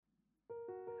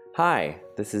Hi,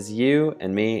 this is You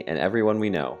and Me and Everyone We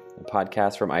Know, a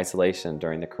podcast from isolation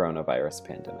during the coronavirus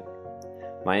pandemic.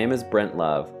 My name is Brent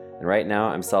Love, and right now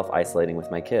I'm self-isolating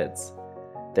with my kids.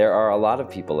 There are a lot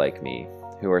of people like me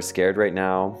who are scared right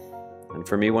now, and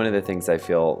for me, one of the things I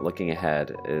feel looking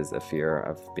ahead is a fear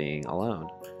of being alone.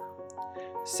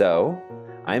 So,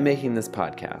 I'm making this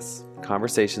podcast,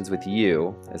 conversations with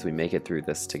you as we make it through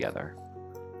this together.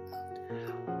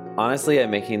 Honestly, I'm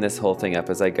making this whole thing up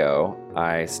as I go.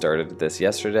 I started this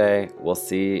yesterday. We'll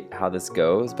see how this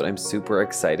goes, but I'm super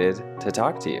excited to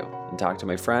talk to you and talk to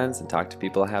my friends and talk to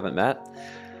people I haven't met.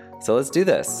 So let's do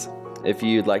this. If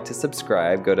you'd like to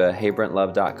subscribe, go to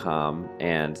heybrentlove.com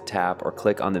and tap or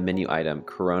click on the menu item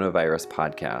Coronavirus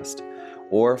Podcast,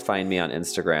 or find me on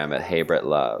Instagram at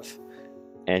heybrentlove,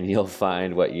 and you'll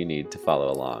find what you need to follow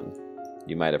along.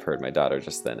 You might have heard my daughter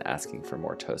just then asking for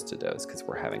more toasted doughs because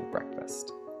we're having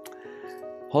breakfast.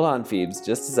 Hold on, Phoebes,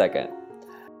 just a second.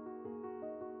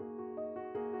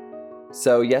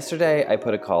 So yesterday I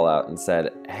put a call out and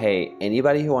said, hey,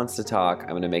 anybody who wants to talk, I'm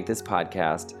going to make this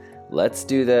podcast. Let's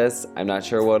do this. I'm not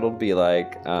sure what it'll be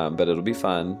like, but it'll be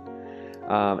fun.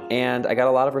 And I got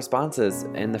a lot of responses.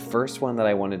 And the first one that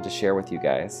I wanted to share with you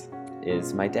guys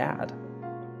is my dad.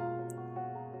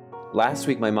 Last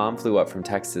week, my mom flew up from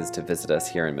Texas to visit us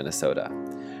here in Minnesota.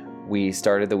 We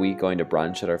started the week going to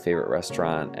brunch at our favorite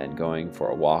restaurant and going for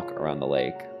a walk around the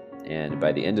lake. And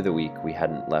by the end of the week, we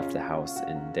hadn't left the house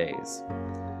in days.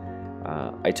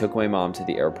 I took my mom to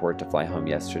the airport to fly home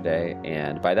yesterday,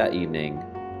 and by that evening,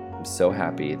 I'm so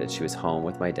happy that she was home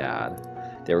with my dad.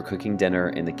 They were cooking dinner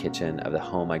in the kitchen of the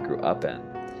home I grew up in,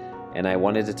 and I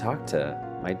wanted to talk to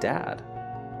my dad.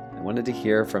 I wanted to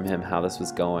hear from him how this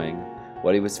was going,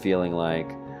 what he was feeling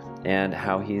like, and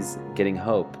how he's getting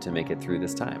hope to make it through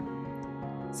this time.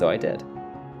 So I did.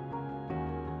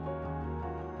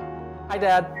 Hi,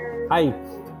 Dad. Hi.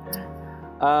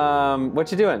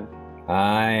 What you doing?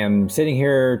 I am sitting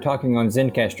here talking on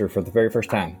Zencastr for the very first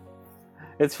time.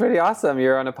 It's pretty awesome.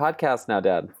 You're on a podcast now,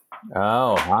 Dad.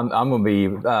 Oh, I'm going to be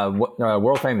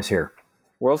world famous here.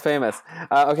 World famous.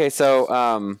 Okay,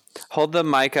 so hold the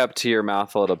mic up to your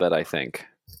mouth a little bit, I think.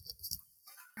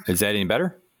 Is that any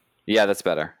better? Yeah, that's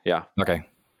better. Yeah. Okay.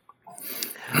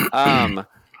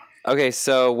 Okay,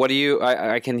 so what do you...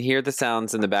 I can hear the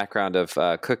sounds in the background of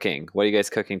cooking. What are you guys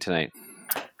cooking tonight?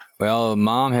 Well,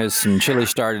 Mom has some chili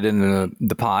started in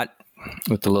the pot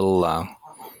with the little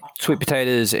sweet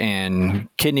potatoes and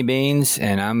kidney beans,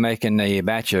 and I'm making a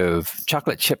batch of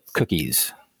chocolate chip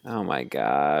cookies. Oh my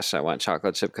gosh, I want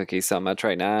chocolate chip cookies so much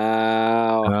right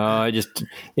now.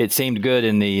 It seemed good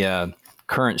in the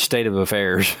current state of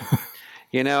affairs.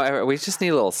 You know, we just need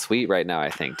a little sweet right now, I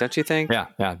think. Don't you think?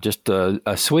 Yeah. Just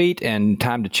a sweet and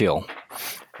time to chill.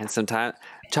 And some time.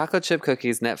 Chocolate chip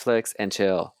cookies, Netflix, and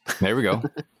chill. There we go.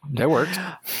 That works.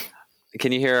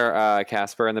 Can you hear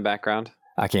Casper in the background?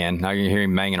 I can. I can hear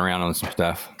him banging around on some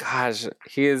stuff. Gosh,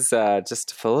 he is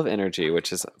just full of energy,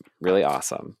 which is really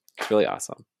awesome. It's really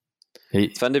awesome.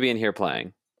 It's fun to be in here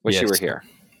playing. Wish you were here.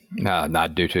 I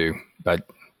do too. But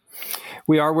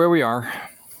we are where we are.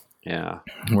 Yeah.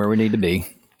 Where we need to be.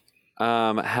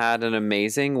 Had an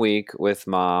amazing week with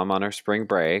Mom on her spring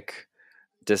break,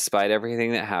 despite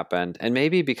everything that happened. And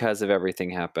maybe because of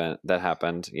everything that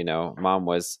happened, you know, Mom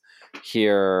was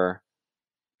here,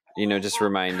 you know, just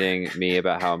reminding me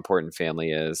about how important family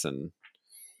is and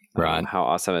how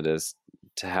awesome it is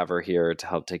to have her here to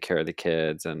help take care of the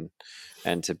kids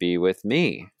and to be with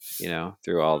me, you know,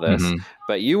 through all this. Mm-hmm.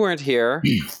 But you weren't here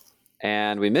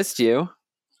and we missed you.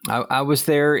 I was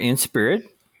there in spirit.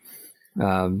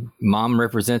 Mom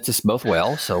represents us both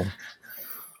well, so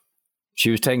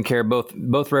she was taking care of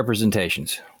both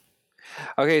representations.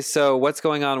 Okay, so what's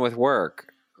going on with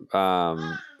work?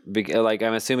 I'm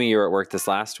assuming you were at work this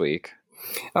last week.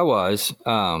 I was.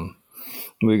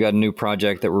 We got a new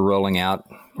project that we're rolling out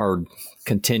or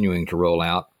continuing to roll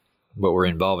out, but we're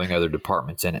involving other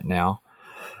departments in it now.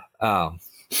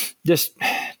 Just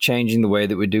changing the way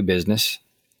that we do business.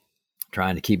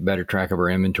 Trying to keep better track of our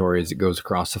inventory as it goes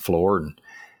across the floor and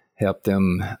help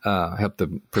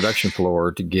the production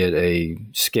floor to get a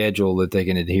schedule that they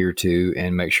can adhere to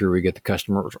and make sure we get the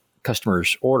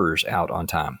customers' orders out on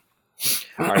time.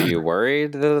 Are you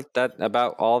worried that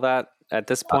about all that at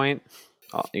this point?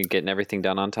 You getting everything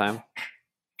done on time?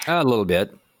 A little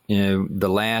bit. You know, the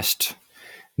last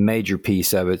major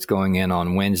piece of it's going in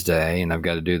on Wednesday, and I've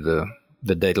got to do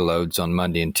the data loads on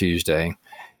Monday and Tuesday.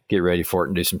 Get ready for it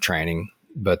and do some training.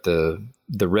 But the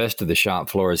rest of the shop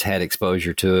floor has had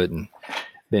exposure to it and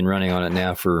been running on it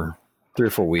now for 3 or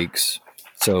 4 weeks.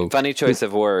 So funny choice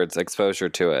of words, exposure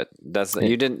to it. That's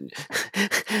you didn't,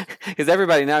 because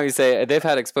everybody now you say they've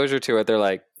had exposure to it. They're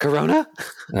like, Corona?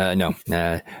 No,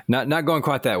 not going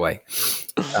quite that way.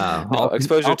 No,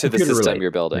 exposure to the system related.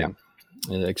 you're building.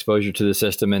 Yeah. Exposure to the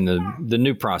system and the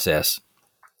new process.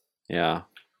 Yeah.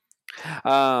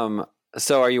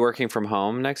 So are you working from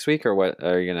home next week, or what?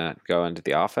 Are you going to go into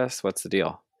the office? What's the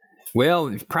deal?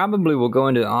 Well, probably we'll go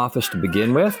into the office to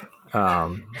begin with.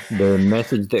 The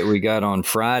message that we got on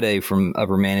Friday from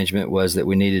upper management was that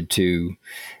we needed to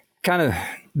kind of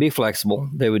be flexible.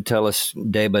 They would tell us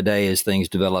day by day as things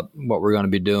develop what we're going to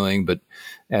be doing. But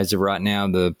as of right now,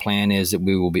 the plan is that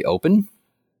we will be open.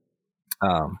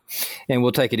 And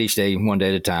we'll take it each day, one day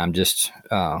at a time. Just,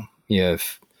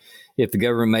 if the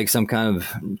government makes some kind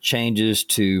of changes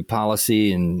to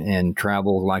policy and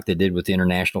travel like they did with the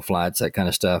international flights, that kind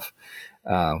of stuff,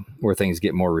 where things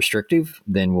get more restrictive,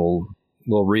 then we'll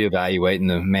reevaluate and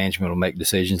the management will make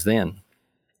decisions then.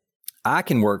 I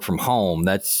can work from home.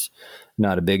 That's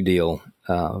not a big deal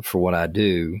for what I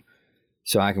do.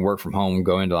 So I can work from home,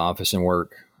 go into the office and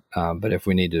work. But if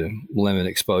we need to limit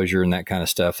exposure and that kind of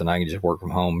stuff, then I can just work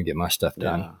from home and get my stuff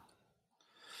done.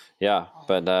 Yeah,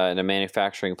 but in a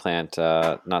manufacturing plant,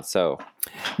 not so.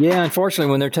 Yeah, unfortunately,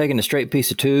 when they're taking a straight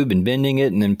piece of tube and bending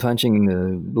it and then punching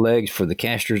the legs for the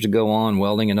casters to go on,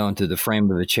 welding it onto the frame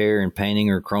of a chair and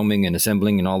painting or chroming and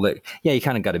assembling and all that, yeah, you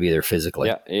kind of got to be there physically.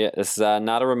 Yeah, it's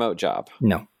not a remote job.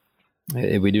 No.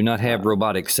 We do not have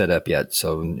robotics set up yet,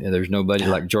 so there's nobody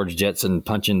like George Jetson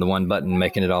punching the one button,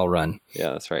 making it all run.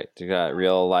 Yeah, that's right. You got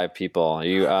real live people. Are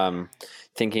you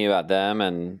thinking about them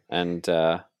and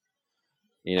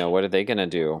what are they going to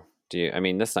do?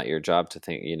 That's not your job to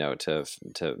think,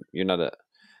 to you're not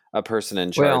a person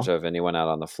in charge of anyone out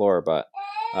on the floor, but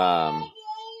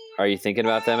are you thinking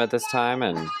about them at this time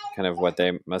and kind of what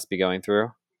they must be going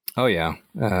through? Oh, yeah.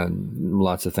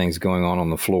 Lots of things going on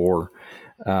the floor.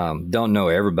 Don't know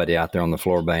everybody out there on the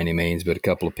floor by any means, but a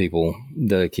couple of people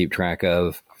that I keep track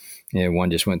of.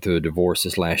 One just went through a divorce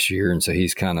this last year, and so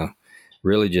he's kind of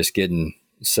really just getting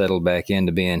settled back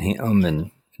into being him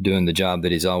and doing the job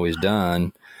that he's always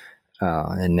done.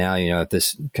 And now, if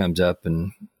this comes up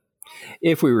and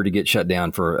if we were to get shut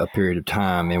down for a period of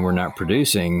time and we're not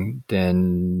producing,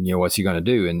 then, what's he going to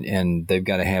do? And they've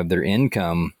got to have their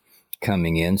income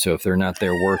coming in. So if they're not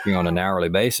there working on an hourly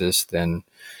basis, then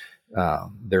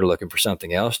they're looking for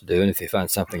something else to do. And if they find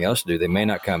something else to do, they may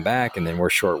not come back, and then we're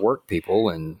short work people.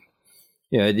 And,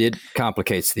 it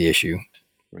complicates the issue.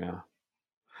 Yeah.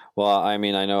 Well, I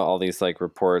know all these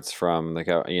reports from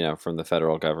from the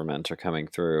federal government are coming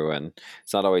through, and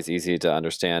it's not always easy to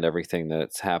understand everything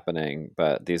that's happening,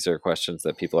 but these are questions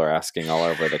that people are asking all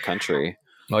over the country.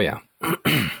 Oh, yeah.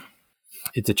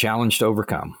 It's a challenge to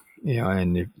overcome,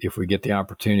 and if we get the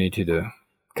opportunity to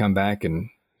come back and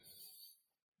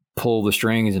pull the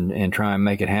strings and try and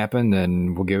make it happen,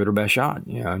 then we'll give it our best shot,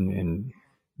 and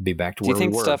be back to where we were. Do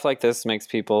you think stuff like this makes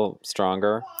people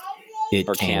stronger? It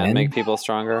can make people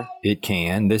stronger? It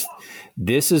can.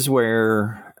 This is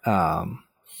where,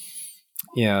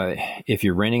 if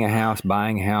you're renting a house,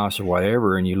 buying a house or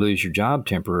whatever, and you lose your job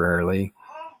temporarily,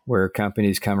 where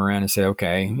companies come around and say,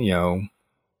 okay,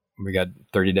 we got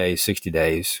 30 days, 60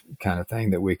 days kind of thing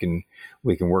that we can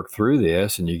work through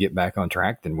this, and you get back on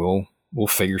track, then we'll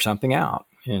figure something out,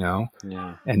 Yeah.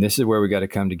 And this is where we got to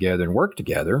come together and work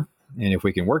together. And if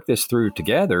we can work this through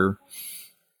together,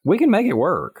 we can make it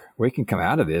work. We can come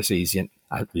out of this easy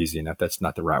enough. That's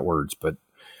not the right words, but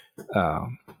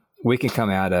we can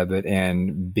come out of it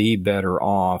and be better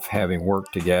off having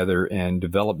worked together and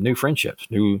develop new friendships,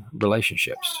 new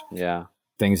relationships. Yeah.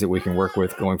 Things that we can work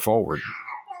with going forward.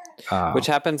 Which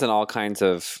happens in all kinds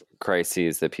of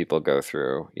crises that people go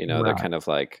through. Right. They're kind of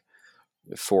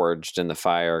forged in the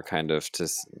fire, kind of to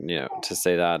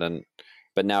say that.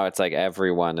 But now it's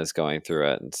everyone is going through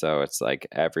it. And so it's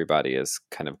everybody is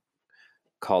kind of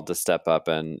called to step up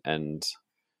and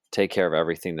take care of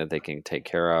everything that they can take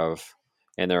care of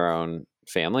in their own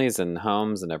families and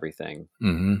homes and everything.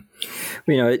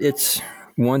 Mm-hmm. It's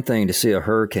one thing to see a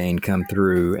hurricane come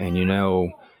through and,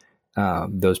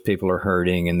 those people are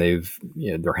hurting and they've,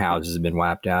 their houses have been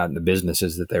wiped out and the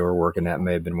businesses that they were working at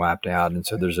may have been wiped out. And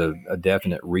so there's a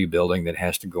definite rebuilding that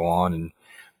has to go on, and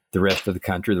the rest of the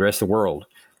country, the rest of the world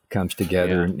comes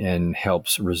together and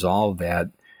helps resolve that.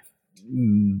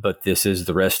 But this is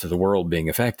the rest of the world being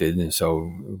affected. And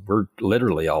so we're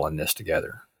literally all in this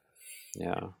together.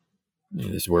 Yeah.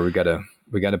 This is where we got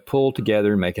to pull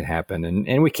together and make it happen.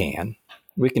 And we can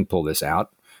pull this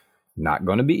out. Not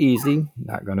going to be easy,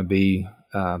 not going to be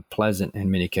pleasant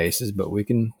in many cases, but we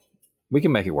can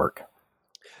make it work.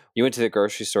 You went to the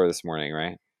grocery store this morning,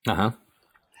 right? Uh-huh.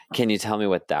 Can you tell me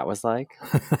what that was like?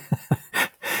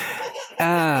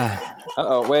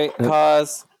 Uh-oh, wait,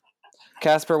 pause.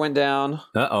 Casper went down.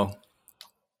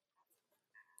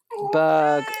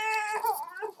 Bug.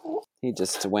 He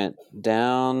just went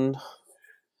down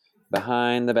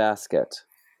behind the basket.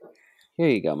 Here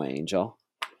you go, my angel.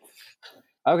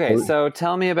 Okay, so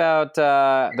tell me about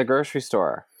the grocery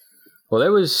store. Well,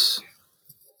 that was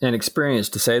an experience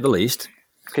to say the least.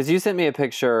 Because you sent me a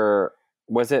picture.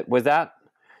 Was that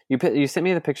you sent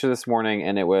me the picture this morning,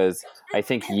 and it was, I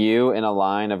think, you in a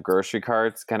line of grocery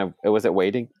carts. Was it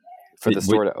waiting for the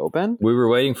store to open? We were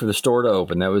waiting for the store to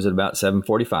open. That was at about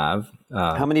 7:45.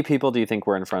 How many people do you think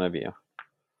were in front of you?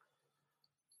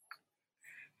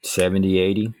 70,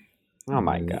 80. Oh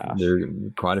my gosh. There are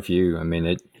quite a few. I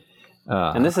mean,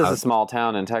 and this is a small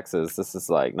town in Texas. This is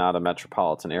like not a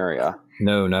metropolitan area.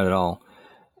 No, not at all.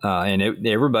 And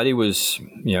everybody was,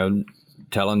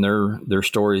 telling their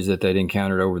stories that they'd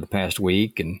encountered over the past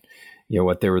week and,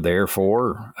 what they were there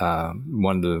for.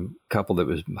 One of the couple that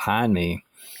was behind me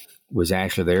was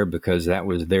actually there because that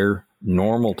was their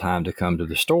normal time to come to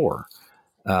the store.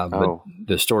 But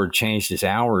the store changed its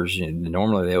hours.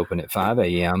 Normally they open at 5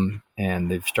 a.m.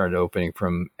 and they've started opening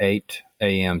from 8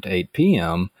 a.m. to 8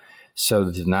 p.m. so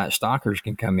that the night stockers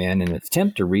can come in and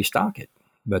attempt to restock it.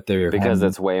 But because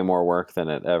it's way more work than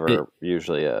it ever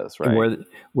usually is, right?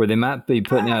 Where they might be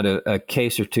putting out a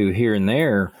case or two here and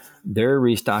there, they're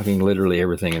restocking literally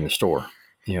everything in the store.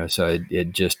 So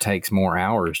it just takes more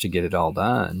hours to get it all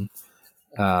done.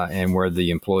 And where the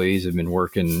employees have been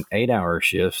working 8-hour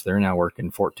shifts, they're now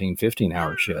working 14,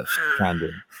 15-hour shifts trying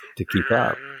to keep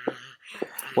up.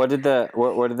 What did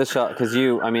the shop, because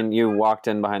you walked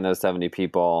in behind those 70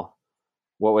 people.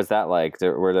 What was that like?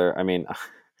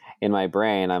 In my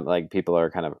brain, I'm like, people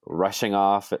are kind of rushing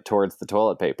off towards the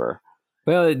toilet paper.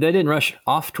 Well, they didn't rush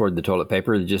off toward the toilet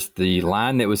paper. Just the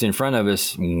line that was in front of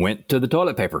us went to the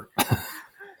toilet paper.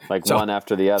 One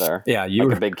after the other. Yeah. You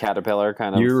were a big caterpillar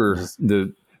kind of. You were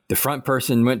the front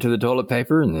person went to the toilet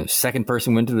paper and the second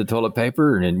person went to the toilet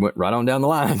paper and it went right on down the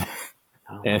line.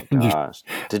 Oh my gosh.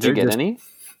 Did you get any?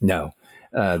 No.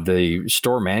 The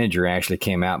store manager actually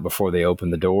came out before they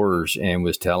opened the doors and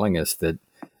was telling us that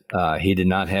he did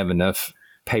not have enough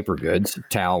paper goods,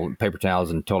 paper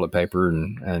towels and toilet paper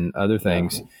and other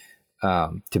things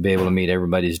to be able to meet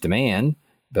everybody's demand,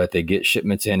 but they get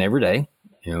shipments in every day,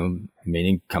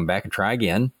 meaning come back and try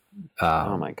again.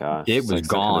 Oh my gosh. It was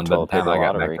gone by the time I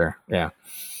got back there. Yeah.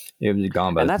 It was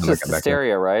gone by the time I got back there. And that's just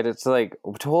hysteria, right? It's like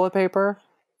toilet paper?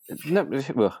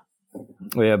 No.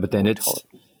 Yeah, but then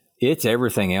it's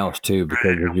everything else too,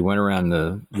 because if you went around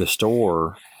the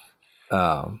store,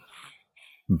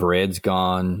 bread's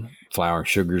gone, flour and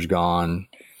sugar's gone,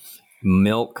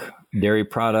 milk, dairy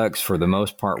products for the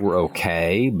most part were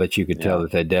okay, but you could tell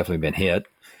that they'd definitely been hit.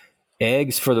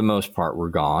 Eggs for the most part were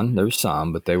gone. There was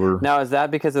some, but they were. Now, is that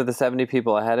because of the 70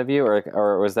 people ahead of you,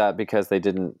 or was that because they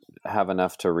didn't have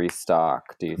enough to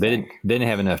restock? Do you think? They didn't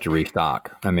have enough to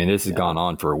restock. I mean, this has gone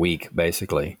on for a week,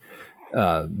 basically.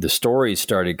 The stories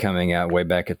started coming out way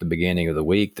back at the beginning of the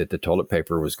week that the toilet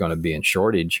paper was going to be in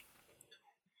shortage.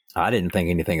 I didn't think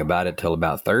anything about it till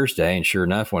about Thursday, and sure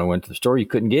enough, when I went to the store, you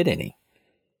couldn't get any.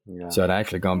 Yeah. So I'd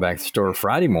actually gone back to the store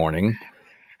Friday morning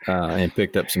and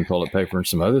picked up some toilet paper and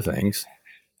some other things.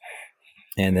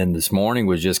 And then this morning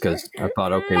was just because I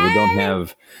thought, okay, we don't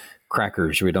have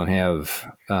crackers. We don't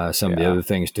have some of the other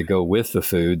things to go with the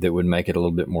food that would make it a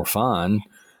little bit more fun.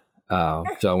 So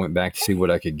I went back to see what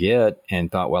I could get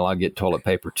and thought, well, I'll get toilet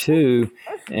paper too.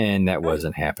 And that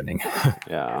wasn't happening.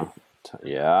 Yeah.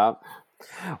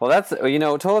 Well,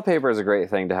 toilet paper is a great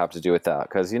thing to have to do with that.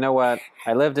 Because you know what?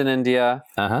 I lived in India.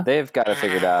 They've got it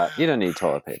figured out. You don't need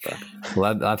toilet paper.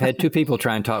 Well, I've had 2 people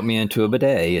try and talk me into a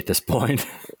bidet at this point.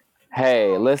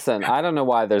 Hey, listen, I don't know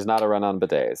why there's not a run on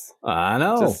bidets. I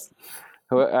know.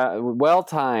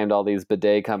 Well-timed, all these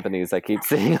bidet companies I keep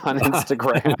seeing on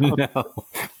Instagram. No.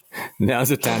 Now's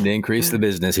the time to increase the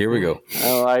business. Here we go.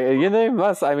 They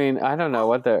must. I mean, I don't know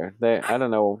what I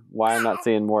don't know why I'm not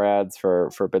seeing more ads for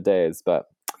bidets, but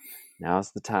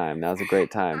now's the time. Now's a great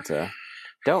time you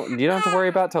don't have to worry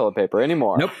about toilet paper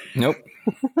anymore. Nope.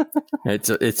 It's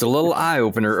a little eye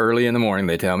opener early in the morning,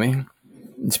 they tell me,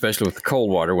 especially with the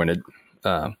cold water when it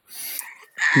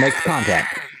makes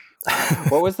contact.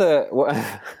 What was the?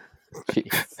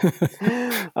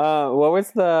 Jeez. What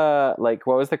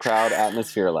was the crowd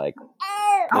atmosphere like?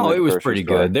 Oh, it was pretty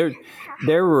good.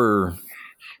 There were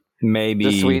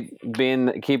maybe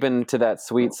keeping to that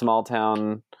sweet small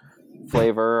town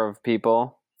flavor of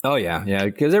people. Oh yeah, yeah.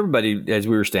 Because everybody, as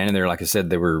we were standing there, like I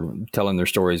said, they were telling their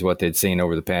stories, what they'd seen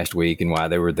over the past week, and why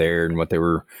they were there, and what they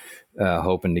were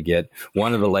hoping to get.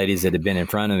 One of the ladies that had been in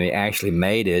front of me actually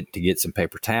made it to get some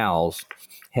paper towels.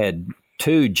 Had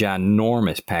two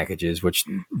ginormous packages, which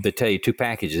they tell you two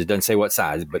packages. It doesn't say what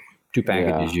size, but two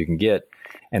packages you can get,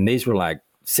 and these were like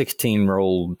 16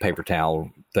 rolled paper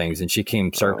towel things. And she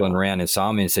came circling around and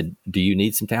saw me and said, "Do you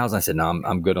need some towels?" I said, "No,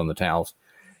 I'm good on the towels."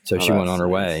 So she went on her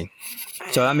way.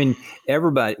 So, I mean,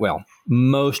 everybody, well,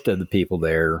 most of the people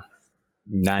there,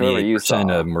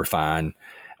 98% of them were fine.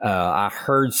 I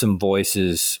heard some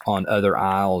voices on other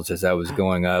aisles as I was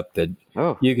going up that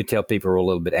you could tell people were a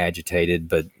little bit agitated,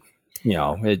 but, you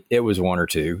know, it was one or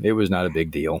two. It was not a big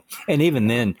deal. And even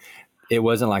then, it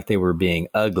wasn't like they were being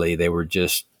ugly. They were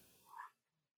just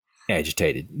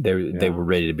agitated. They were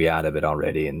ready to be out of it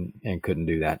already and couldn't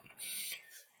do that.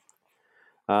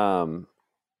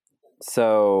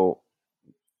 So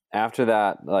after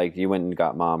that, like, you went and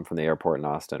got Mom from the airport in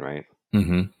Austin, right?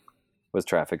 Mm-hmm. Was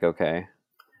traffic okay?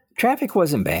 Traffic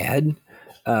wasn't bad.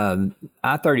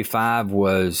 I-35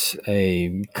 was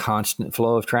a constant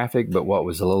flow of traffic, but what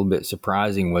was a little bit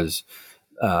surprising was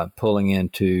pulling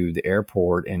into the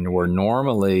airport, and where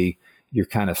normally you're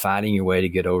kind of fighting your way to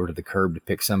get over to the curb to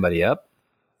pick somebody up,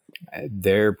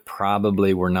 there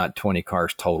probably were not 20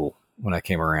 cars total when I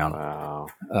came around. Wow.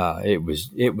 It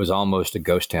was almost a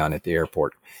ghost town at the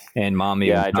airport. And Mom,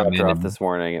 I dropped her off this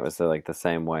morning. It was like the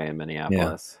same way in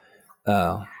Minneapolis.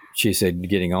 Yeah. She said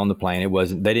getting on the plane,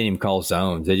 they didn't even call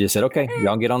zones. They just said, "Okay,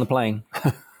 y'all get on the plane."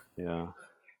 Yeah.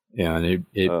 Yeah. And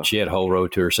she had a whole row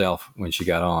to herself when she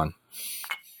got on.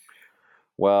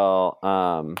 Well,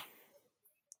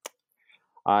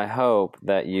 I hope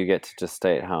that you get to just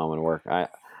stay at home and work.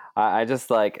 I just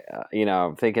like,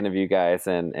 thinking of you guys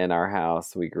in our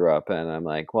house we grew up in. I'm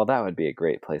like, well, that would be a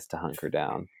great place to hunker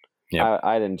down. Yeah,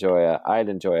 I'd enjoy a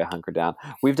hunker down.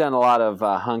 We've done a lot of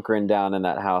hunkering down in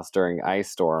that house during ice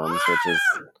storms, which is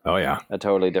a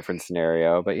totally different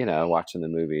scenario. But watching the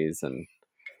movies and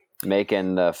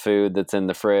making the food that's in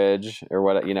the fridge or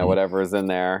whatever is in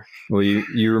there. Well,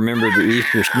 you remember the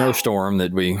Easter snowstorm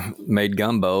that we made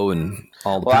gumbo and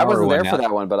all the power I wasn't there out. for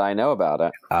that one, but I know about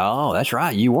it. Oh, that's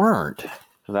right. You weren't.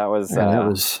 That was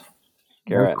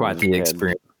quite the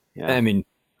experience. Yeah. I mean,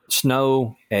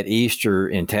 snow at Easter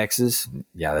in Texas,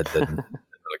 that doesn't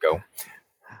really go.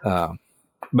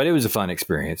 But it was a fun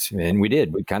experience, and we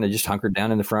kind of just hunkered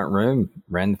down in the front room,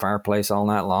 ran the fireplace all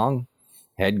night long,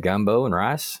 had gumbo and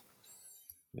rice.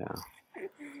 Yeah.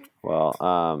 Well,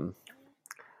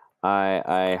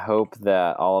 I hope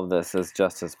that all of this is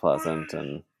just as pleasant,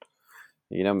 and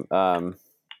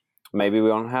maybe we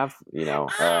won't have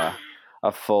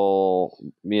a full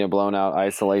blown out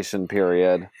isolation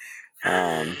period.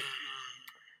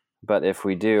 But if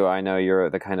we do, I know you're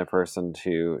the kind of person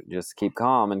to just keep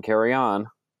calm and carry on.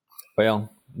 Well,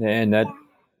 and that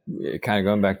kind of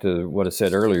going back to what I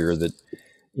said earlier, that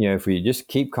if we just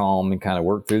keep calm and kind of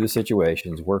work through the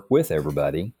situations, work with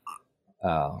everybody,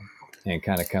 and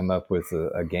kind of come up with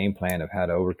a game plan of how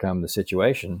to overcome the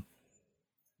situation,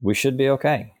 we should be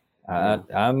okay.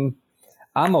 I'm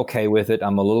okay with it.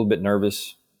 I'm a little bit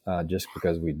nervous just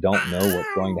because we don't know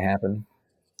what's going to happen.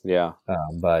 Yeah.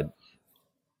 But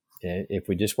if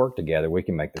we just work together, we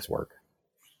can make this work.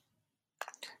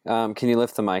 Can you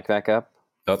lift the mic back up?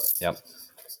 Oh, yep.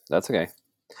 That's okay.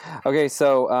 Okay,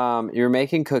 so you're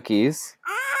making cookies.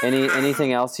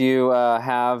 Anything else you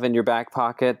have in your back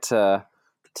pocket to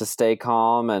stay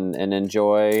calm and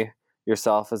enjoy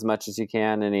yourself as much as you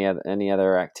can? Any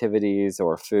other activities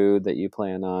or food that you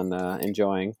plan on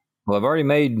enjoying? Well, I've already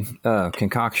made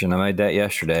concoction. I made that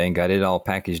yesterday and got it all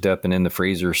packaged up and in the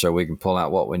freezer so we can pull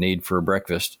out what we need for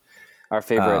breakfast. Our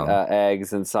favorite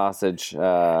eggs and sausage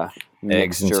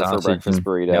mixture for breakfast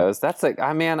burritos. Yep. That's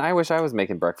I wish I was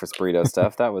making breakfast burrito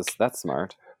stuff. That's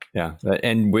smart. Yeah,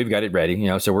 and we've got it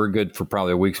ready, so we're good for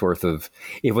probably a week's worth of.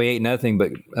 If we ate nothing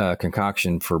but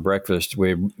concoction for breakfast,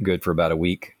 we're good for about a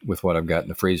week with what I've got in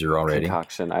the freezer already.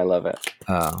 Concoction, I love it.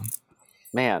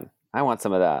 Man, I want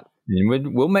some of that.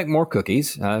 And we'll make more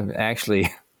cookies. I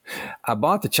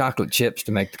bought the chocolate chips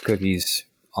to make the cookies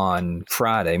on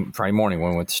Friday morning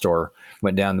when we went to the store.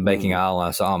 Went down the baking aisle and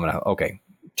I saw them, and okay,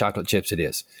 chocolate chips it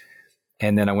is.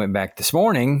 And then I went back this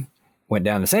morning, went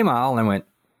down the same aisle, and I went,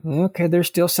 okay, there's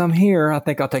still some here. I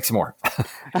think I'll take some more.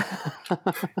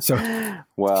 So,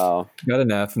 wow, got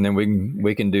enough, and then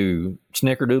we can do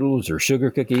snickerdoodles or sugar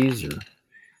cookies, or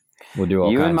we'll do all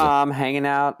kinds. You and Mom hanging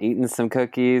out, eating some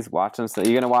cookies, watching. So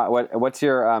you're gonna watch. What's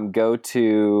your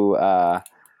go-to?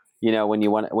 When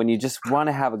you just want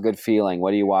to have a good feeling,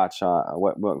 what do you watch?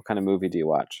 What kind of movie do you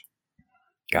watch?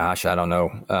 Gosh, I don't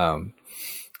know.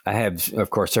 I have,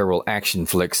 of course, several action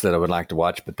flicks that I would like to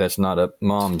watch, but that's not up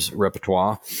Mom's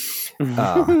repertoire.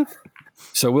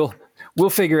 So we'll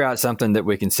figure out something that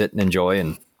we can sit and enjoy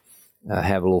and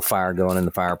have a little fire going in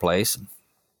the fireplace.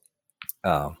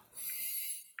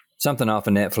 Something off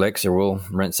of Netflix, or we'll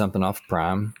rent something off of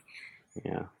Prime.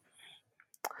 Yeah.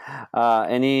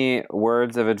 Any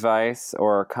words of advice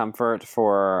or comfort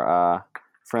for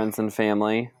friends and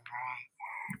family?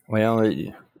 Well,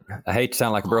 I hate to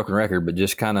sound like a broken record, but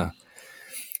just kind of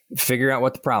figure out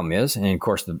what the problem is. And of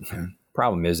course, the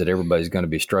problem is that everybody's going to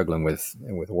be struggling with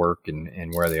work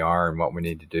and where they are and what we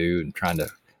need to do and trying to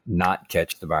not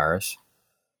catch the virus.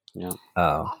 Yeah.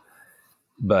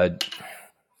 But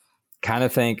kind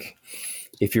of think,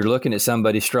 if you're looking at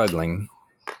somebody struggling,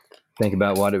 think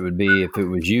about what it would be if it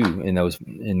was you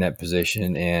in that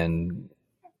position, and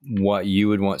what you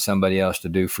would want somebody else to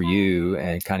do for you,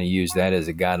 and kind of use that as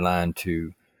a guideline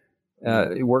to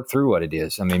work through what it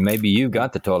is. I mean, maybe you've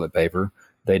got the toilet paper,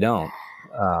 they don't.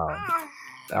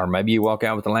 Or maybe you walk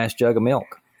out with the last jug of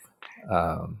milk,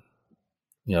 the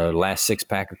last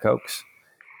 6-pack of Cokes.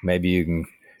 Maybe you can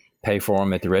pay for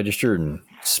them at the register and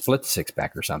split the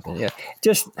 6-pack or something. Yeah,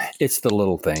 just, it's the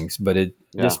little things, but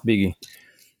just be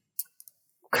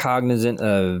cognizant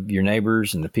of your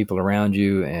neighbors and the people around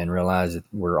you, and realize that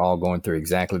we're all going through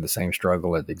exactly the same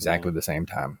struggle at exactly the same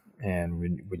time. And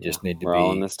we just need to we're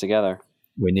all in this together.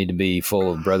 We need to be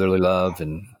full of brotherly love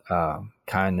and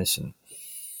kindness, and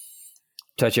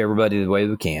touch everybody the way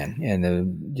we can,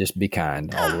 and just be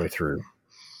kind all the way through.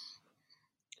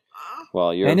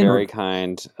 Well, you're very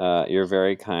kind. You're a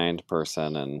very kind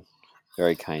person and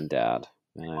very kind dad.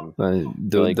 And I'm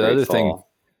really grateful.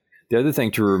 The other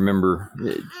thing to remember,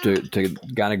 to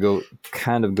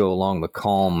kind of go along the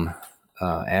calm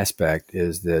aspect,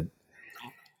 is that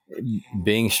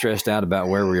being stressed out about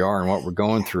where we are and what we're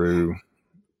going through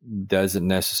doesn't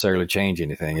necessarily change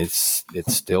anything. It's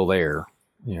still there.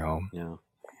 Yeah.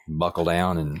 Buckle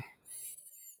down and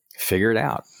figure it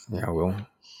out.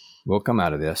 We'll come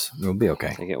out of this. We'll be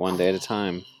okay. Take it one day at a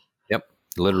time. Yep.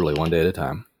 Literally one day at a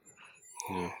time.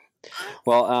 Yeah.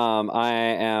 Well, I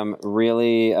am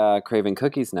really craving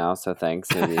cookies now, so thanks.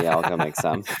 Maybe I'll go make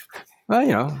some.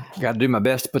 Well, got to do my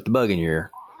best to put the bug in your ear.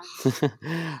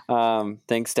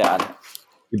 Thanks, Dad.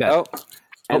 You bet. Oh,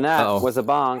 and that was a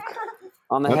bonk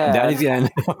on the head. Daddy's again.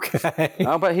 Okay.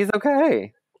 Oh, but he's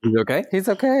okay. He's okay? He's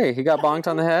okay. He got bonked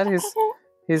on the head.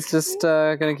 He's just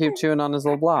going to keep chewing on his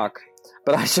little block.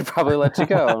 But I should probably let you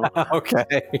go.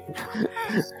 Okay.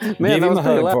 Man, that was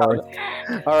pretty loud.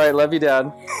 All right. Love you,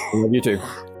 Dad. Love you too.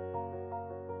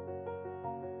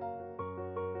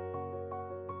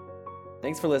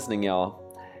 Thanks for listening, y'all.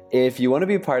 If you want to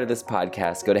be a part of this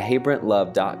podcast, go to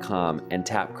heybrentlove.com and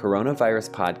tap Coronavirus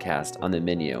Podcast on the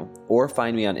menu, or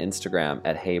find me on Instagram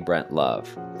at heybrentlove.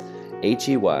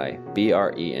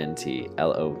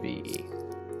 HEYBRENTLOVE.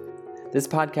 This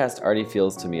podcast already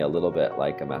feels to me a little bit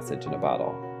like a message in a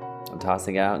bottle. I'm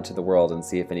tossing it out into the world and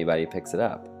see if anybody picks it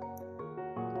up.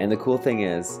 And the cool thing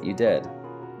is, you did.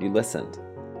 You listened.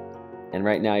 And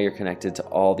right now you're connected to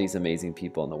all these amazing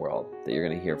people in the world that you're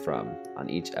going to hear from on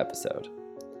each episode.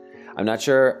 I'm not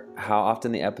sure how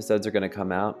often the episodes are going to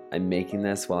come out. I'm making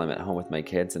this while I'm at home with my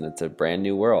kids, and it's a brand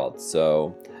new world.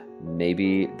 So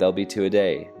maybe there'll be 2 a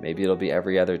day. Maybe it'll be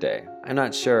every other day. I'm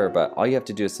not sure, but all you have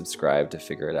to do is subscribe to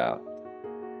figure it out.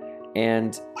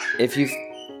 And if you...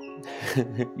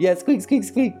 yeah, squeak, squeak,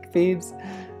 squeak, Phoebes.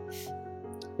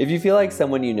 If you feel like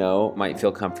someone you know might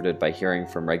feel comforted by hearing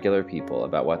from regular people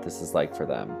about what this is like for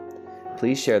them,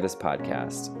 please share this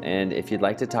podcast. And if you'd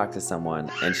like to talk to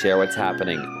someone and share what's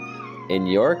happening in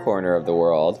your corner of the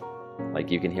world,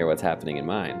 like you can hear what's happening in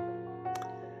mine,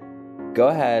 go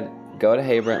ahead, go to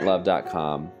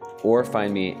heybrentlove.com, or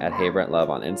find me at heybrentlove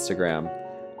on Instagram,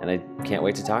 and I can't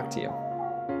wait to talk to you.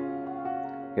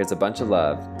 Here's a bunch of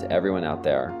love to everyone out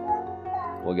there.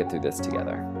 We'll get through this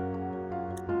together.